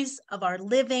stories of our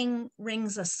living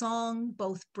rings a song,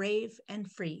 both brave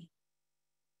and free,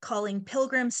 calling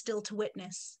pilgrims still to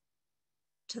witness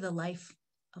to the life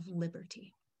of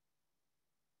liberty.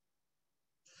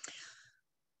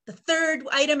 The third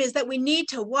item is that we need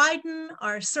to widen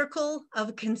our circle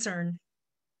of concern,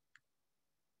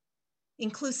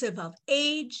 inclusive of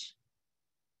age,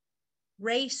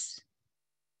 race,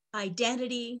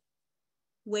 identity,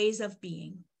 ways of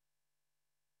being.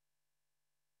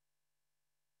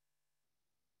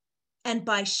 And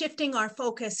by shifting our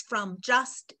focus from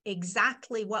just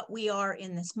exactly what we are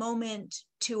in this moment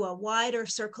to a wider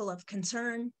circle of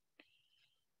concern,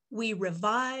 we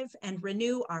revive and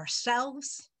renew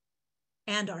ourselves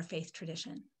and our faith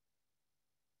tradition.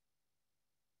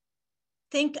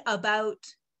 Think about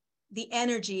the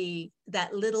energy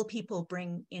that little people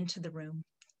bring into the room.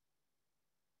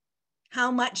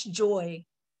 How much joy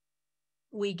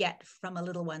we get from a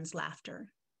little one's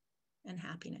laughter and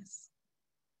happiness.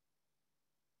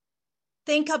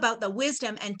 Think about the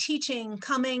wisdom and teaching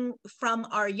coming from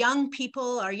our young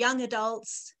people, our young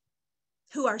adults,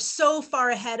 who are so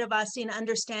far ahead of us in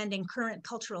understanding current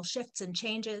cultural shifts and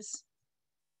changes.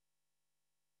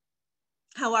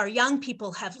 How our young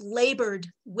people have labored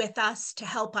with us to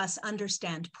help us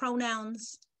understand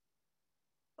pronouns,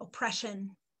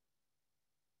 oppression,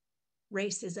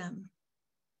 racism.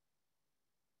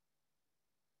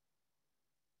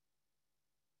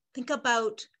 Think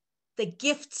about the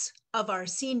gifts of our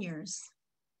seniors,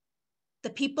 the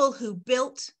people who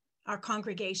built our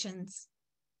congregations,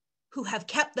 who have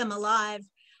kept them alive,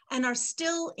 and are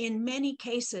still, in many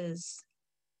cases,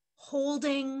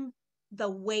 holding the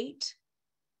weight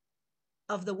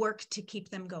of the work to keep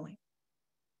them going.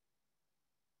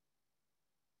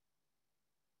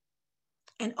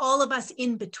 And all of us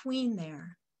in between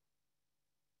there,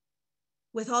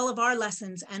 with all of our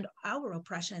lessons and our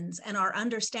oppressions and our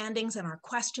understandings and our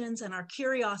questions and our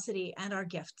curiosity and our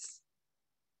gifts.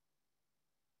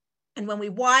 And when we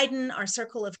widen our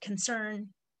circle of concern,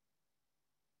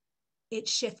 it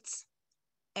shifts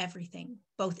everything,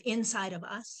 both inside of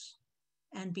us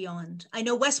and beyond. I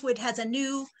know Westwood has a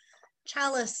new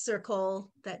chalice circle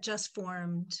that just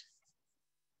formed,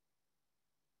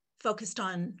 focused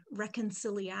on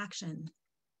reconciliation,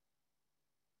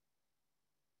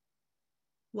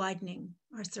 widening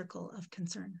our circle of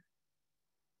concern.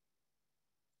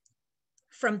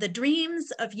 From the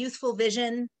dreams of youthful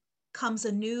vision comes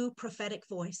a new prophetic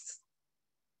voice,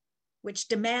 which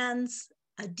demands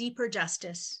a deeper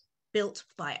justice built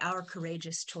by our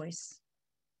courageous choice.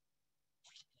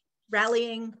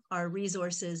 Rallying our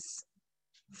resources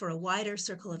for a wider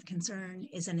circle of concern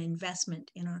is an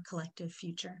investment in our collective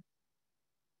future.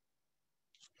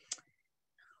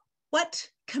 What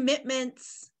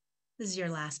commitments, this is your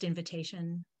last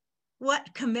invitation,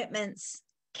 what commitments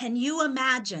can you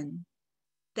imagine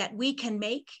that we can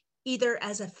make either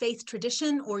as a faith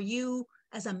tradition or you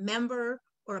as a member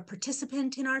or a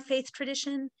participant in our faith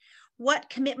tradition? What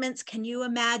commitments can you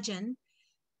imagine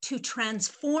to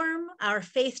transform our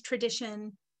faith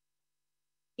tradition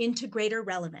into greater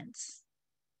relevance,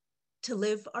 to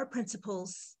live our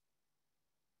principles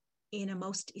in a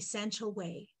most essential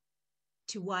way,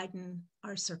 to widen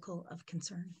our circle of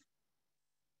concern.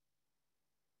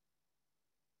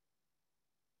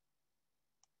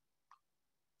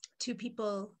 Two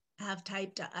people have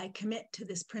typed, I commit to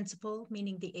this principle,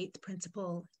 meaning the 8th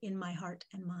principle, in my heart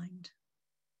and mind.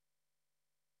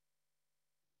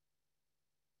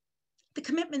 The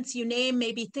commitments you name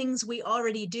may be things we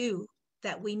already do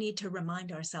that we need to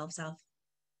remind ourselves of.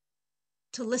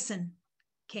 To listen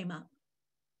came up.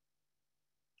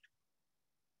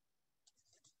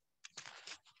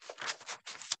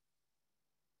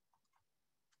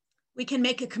 We can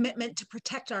make a commitment to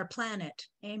protect our planet.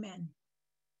 Amen.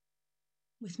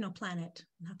 With no planet,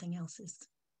 nothing else is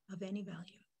of any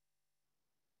value.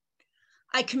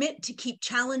 I commit to keep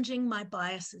challenging my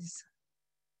biases.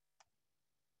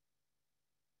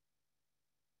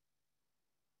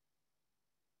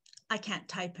 I can't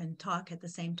type and talk at the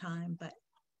same time, but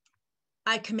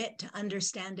I commit to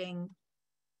understanding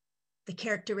the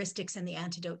characteristics and the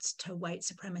antidotes to white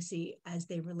supremacy as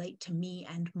they relate to me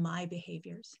and my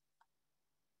behaviors.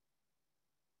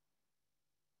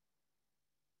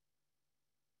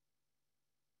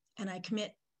 And I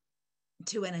commit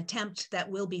to an attempt that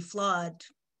will be flawed,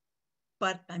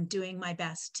 but I'm doing my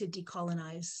best to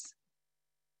decolonize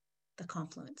the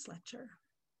Confluence Lecture.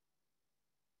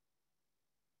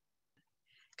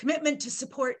 Commitment to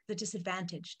support the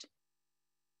disadvantaged.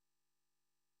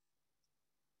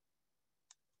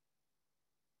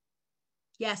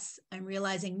 Yes, I'm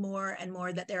realizing more and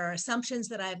more that there are assumptions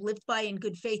that I've lived by in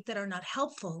good faith that are not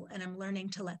helpful, and I'm learning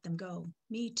to let them go.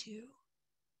 Me too.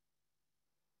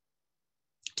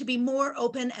 To be more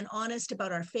open and honest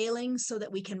about our failings so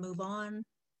that we can move on.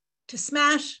 To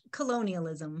smash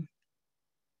colonialism.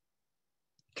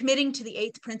 Committing to the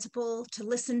 8th principle, to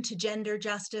listen to gender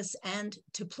justice and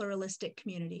to pluralistic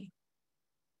community.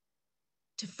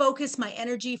 To focus my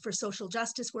energy for social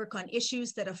justice work on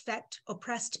issues that affect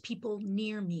oppressed people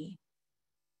near me.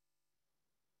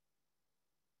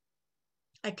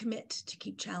 I commit to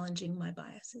keep challenging my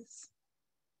biases.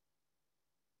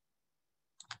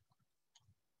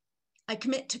 I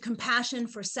commit to compassion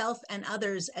for self and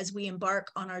others as we embark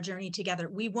on our journey together.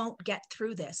 We won't get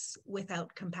through this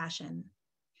without compassion.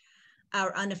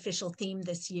 Our unofficial theme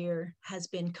this year has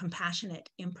been compassionate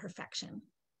imperfection,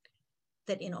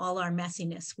 that in all our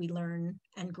messiness, we learn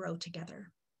and grow together.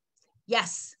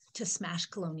 Yes, to smash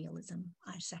colonialism.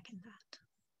 I second that.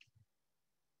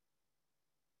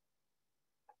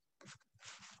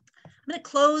 I'm going to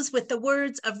close with the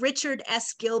words of Richard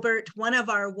S. Gilbert, one of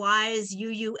our wise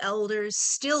UU elders,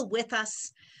 still with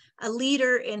us, a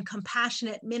leader in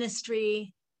compassionate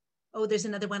ministry. Oh, there's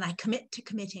another one. I commit to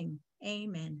committing.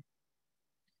 Amen.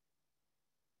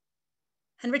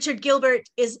 And Richard Gilbert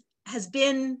has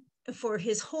been, for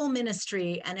his whole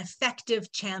ministry, an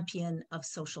effective champion of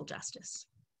social justice.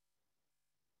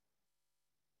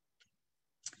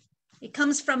 It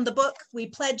comes from the book, We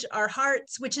Pledge Our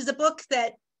Hearts, which is a book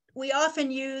that we often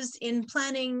use in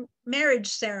planning marriage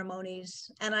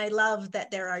ceremonies. And I love that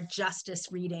there are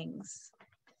justice readings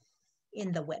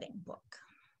in the wedding book.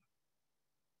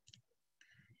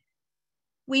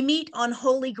 We meet on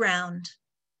holy ground,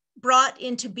 brought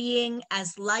into being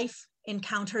as life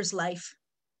encounters life,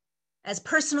 as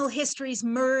personal histories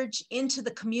merge into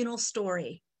the communal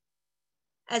story,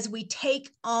 as we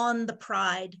take on the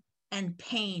pride and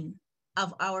pain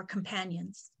of our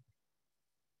companions,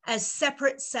 as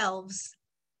separate selves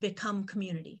become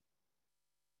community.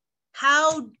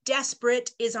 How desperate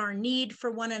is our need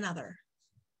for one another,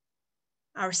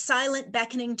 our silent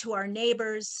beckoning to our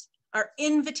neighbors, our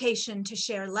invitation to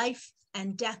share life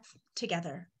and death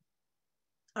together,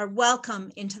 our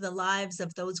welcome into the lives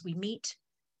of those we meet,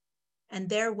 and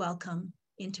their welcome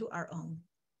into our own.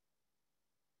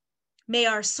 May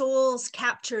our souls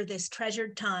capture this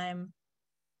treasured time.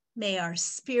 May our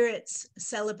spirits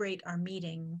celebrate our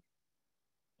meeting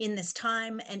in this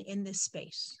time and in this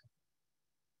space,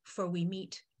 for we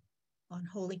meet on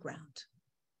holy ground.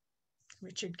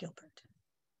 Richard Gilbert.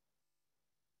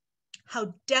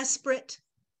 How desperate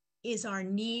is our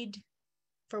need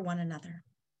for one another.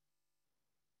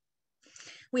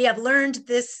 We have learned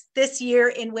this year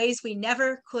in ways we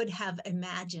never could have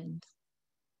imagined.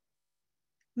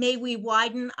 May we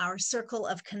widen our circle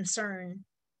of concern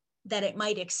that it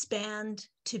might expand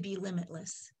to be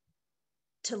limitless,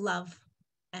 to love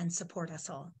and support us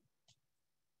all.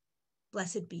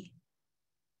 Blessed be,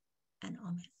 and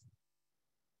amen.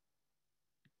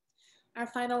 Our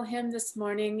final hymn this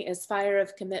morning is Fire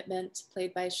of Commitment,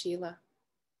 played by Sheila.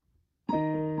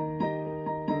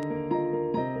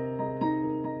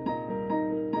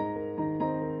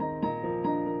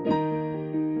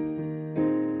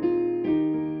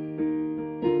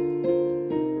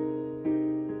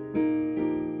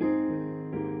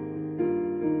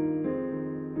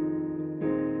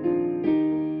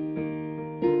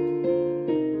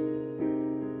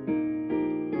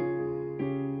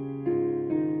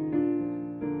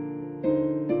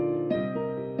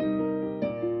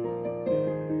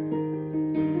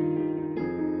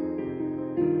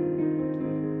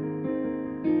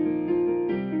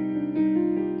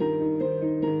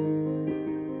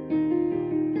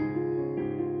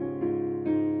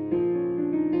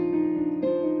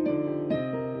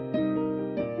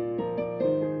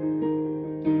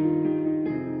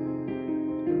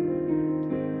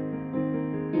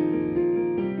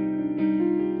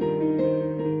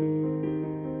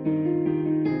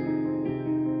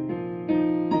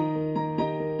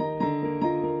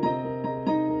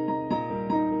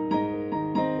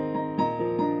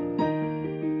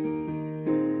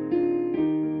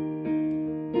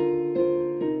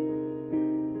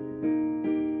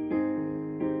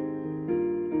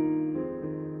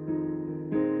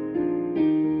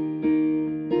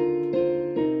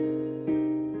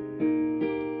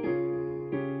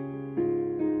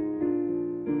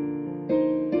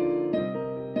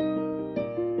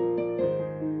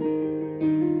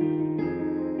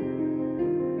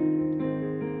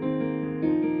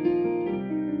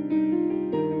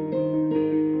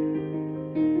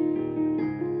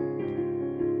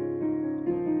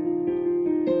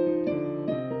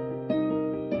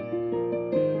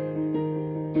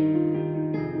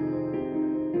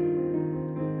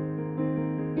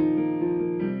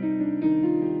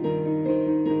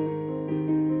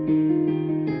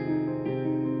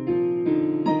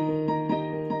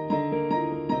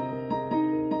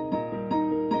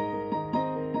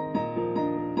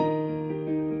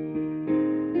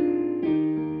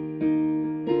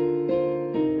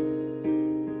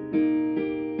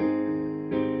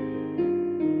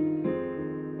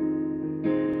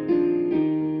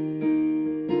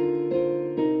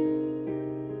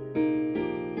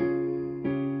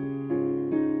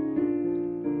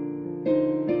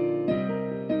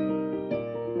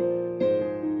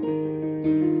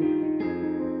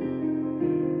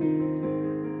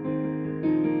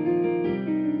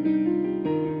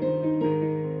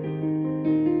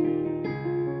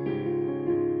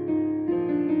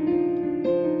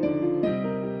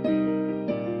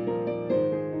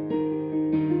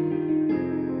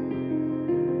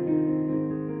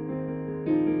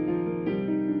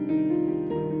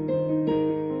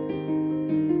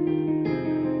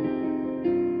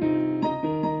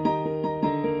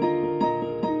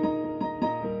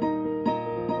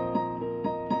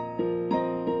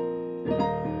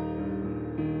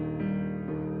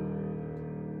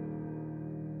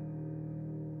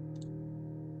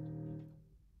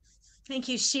 Thank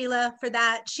you, Sheila, for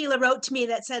that. Sheila wrote to me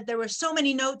that said there were so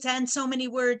many notes and so many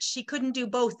words, she couldn't do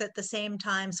both at the same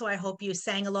time. So I hope you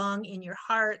sang along in your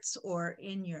hearts or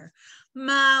in your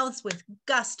mouths with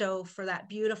gusto for that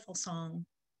beautiful song.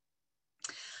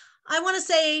 I want to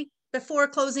say before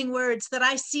closing words that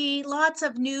I see lots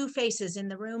of new faces in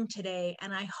the room today,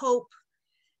 and I hope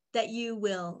that you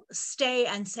will stay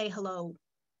and say hello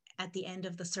at the end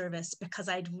of the service, because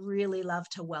I'd really love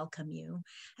to welcome you.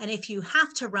 And if you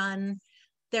have to run,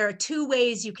 there are two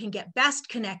ways you can get best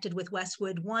connected with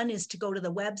Westwood. One is to go to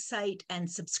the website and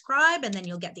subscribe, and then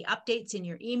you'll get the updates in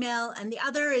your email. And the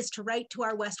other is to write to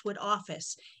our Westwood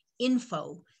office,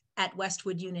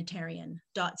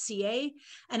 info@westwoodunitarian.ca,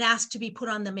 and ask to be put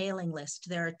on the mailing list.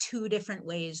 There are two different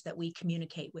ways that we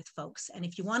communicate with folks. And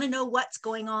if you want to know what's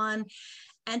going on,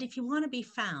 and if you want to be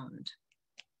found,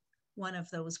 one of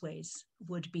those ways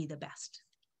would be the best.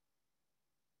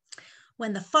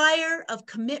 When the fire of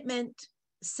commitment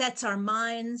sets our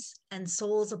minds and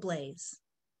souls ablaze,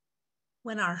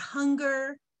 when our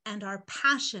hunger and our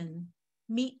passion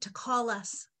meet to call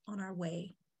us on our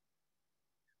way,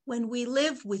 when we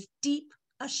live with deep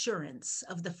assurance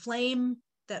of the flame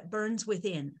that burns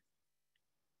within,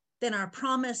 then our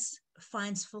promise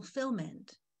finds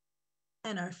fulfillment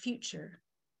and our future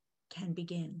can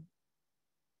begin.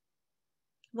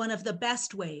 One of the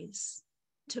best ways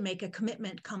to make a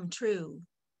commitment come true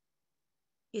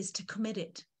is to commit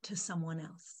it to someone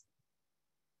else.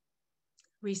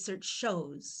 Research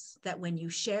shows that when you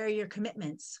share your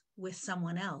commitments with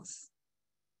someone else,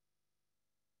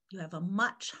 you have a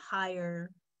much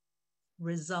higher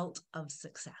result of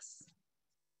success.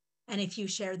 And if you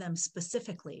share them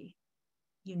specifically,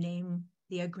 you name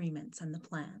the agreements and the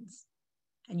plans,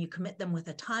 and you commit them with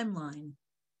a timeline,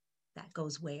 that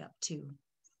goes way up too.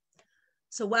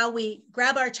 So while we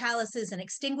grab our chalices and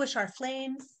extinguish our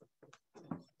flames,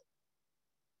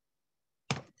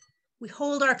 we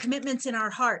hold our commitments in our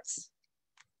hearts,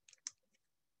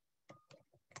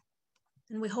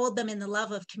 and we hold them in the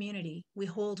love of community. We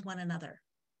hold one another,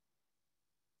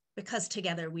 because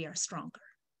together we are stronger.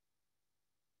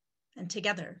 And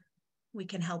together we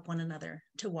can help one another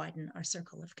to widen our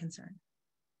circle of concern.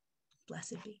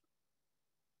 Blessed be.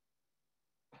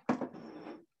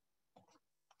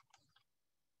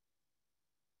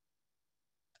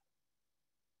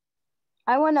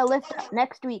 I want to lift up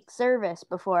next week's service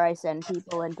before I send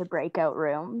people into breakout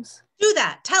rooms. Do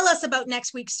that. Tell us about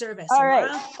next week's service. All Ilara.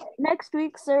 right. Next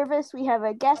week's service, we have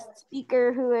a guest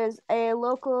speaker who is a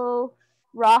local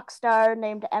rock star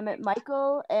named Emmett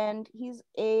Michael, and he's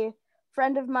a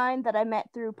friend of mine that I met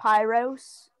through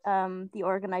Pyros, the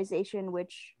organization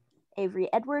which Avery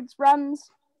Edwards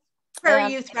runs.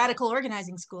 Prairie Youth Radical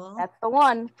Organizing School. That's the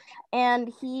one. And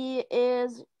he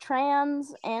is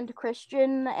trans and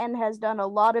Christian and has done a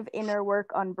lot of inner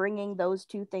work on bringing those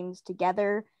two things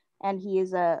together. And he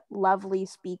is a lovely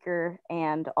speaker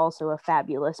and also a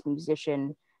fabulous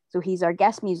musician. So he's our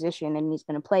guest musician, and he's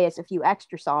going to play us a few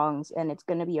extra songs, and it's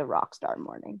going to be a rock star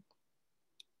morning.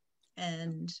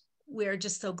 And we're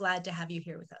just so glad to have you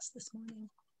here with us this morning.